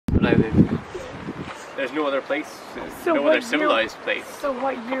I live. There's no other place, So no other civilized place. So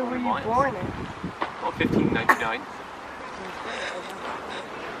what year were you born in? Oh, 1599.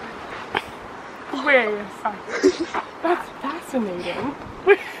 Wait a second. That's fascinating.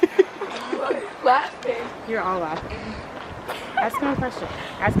 Laughing. You're all laughing. Ask him a question.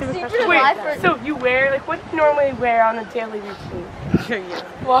 Ask him a Secret question. life. So you wear, like, what do you normally wear on a daily routine?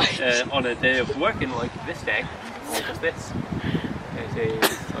 What? On a day of working like this day, or just this, it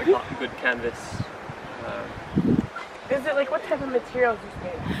is like a good canvas. Is it like, what type of materials is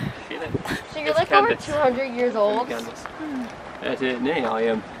made? Feel it? So you're It's like canvas. over 200 years old? Canvas. No, I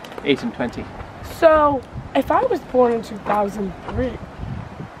am 8 and 20. So, if I was born in 2003,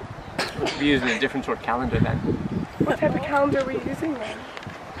 We'll be using a different sort of calendar then. what type of calendar were you using then?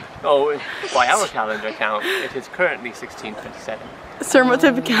 Oh, by our calendar count, it is currently 1627. Serm, what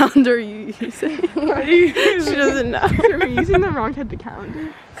type of calendar are you using? She doesn't know. We're using the wrong type of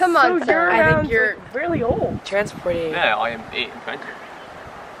calendar. Come on, sir. I think you're really old. transporting. No, I am 8 and 20.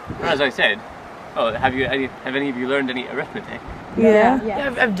 As I said, oh, have any of you learned any arithmetic? Yeah.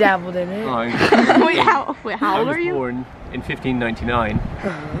 Yeah, I've dabbled in it. Oh, Wait, how old are I was you? born in 1599.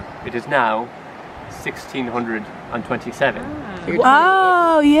 It is now 1627.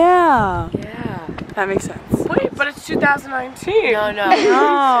 Oh, yeah. Yeah. That makes sense. Wait, but it's 2019. No, no.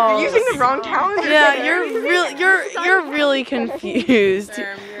 Oh. You're using the wrong calendar. Yeah, you're really confused.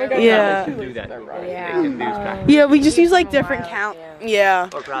 Yeah. They can do that. Yeah. They can lose track. Yeah, we just use like different count. Yeah.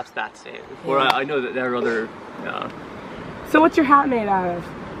 Or perhaps that's it. Or I know that there are other. So what's your hat made out of?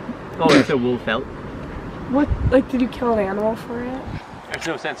 Oh, it's a wool felt. What, like, did you kill an animal for it? There's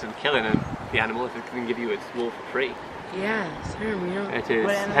no sense in killing the animal if it can give you its wool for free. Yeah, Serm, you know. It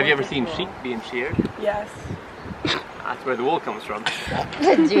is. Have you ever seen sheep being sheared? Yes. That's where the wool comes from.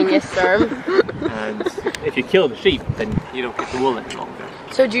 Genius, Serm. And if you kill the sheep, then you don't get the wool any longer.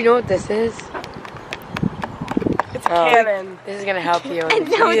 So do you know what this is? It's a cannon. This is gonna help you.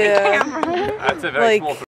 Yeah. That's a very Like- small